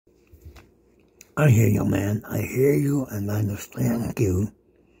I hear you, man. I hear you and I understand you.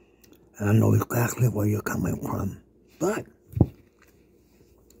 And I know exactly where you're coming from. But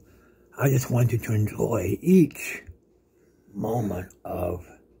I just want you to enjoy each moment of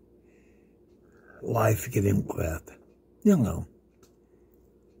life-giving breath. You know,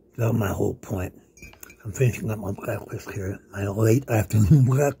 that's my whole point. I'm finishing up my breakfast here, my late afternoon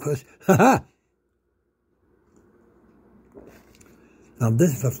breakfast. Now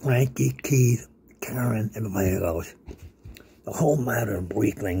this is for Frankie, Keith, Karen, everybody else. The whole matter of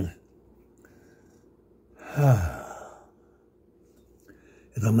breathing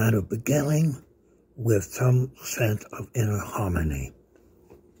is a matter of beginning with some sense of inner harmony.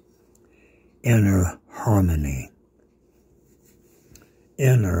 Inner harmony.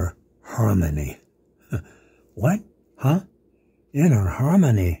 Inner harmony. What? Huh? Inner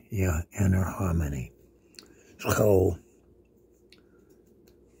harmony. Yeah, inner harmony. So,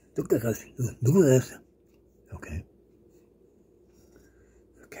 look at this. Do this. Okay.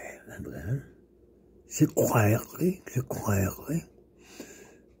 Okay, and then sit quietly. Sit quietly.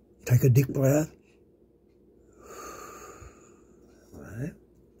 Take a deep breath. Right.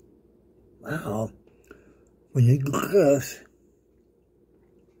 Now, when you do this,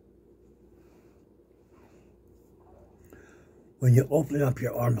 when you open up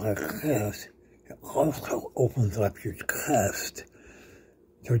your arm like this, it also opens up your chest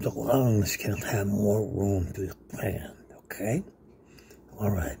so the lungs can have more room to expand, okay? All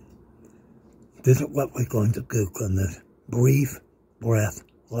right. This is what we're going to do on this brief breath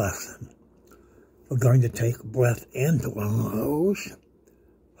lesson. We're going to take a breath into our nose,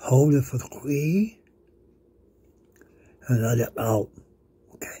 hold it for 3, and let it out.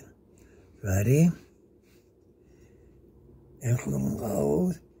 Okay. Ready? Into the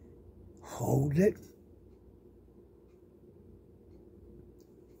nose, hold it.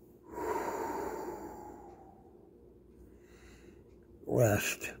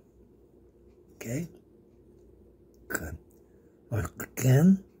 Rest. Okay? Good. Once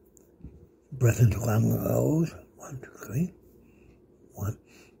again, breath into the nose. 1, 2, 3. 1.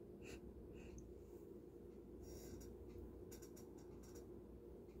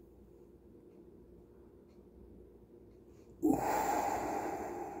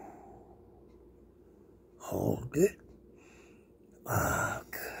 Hold it.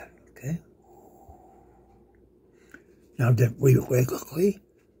 Good. Okay. Now just breathe quickly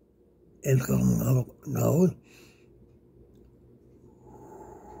into the nose.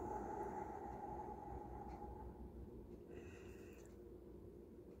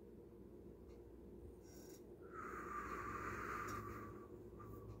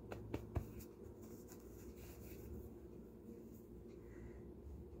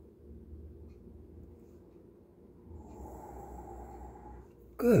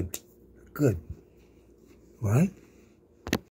 Good. Good. Right?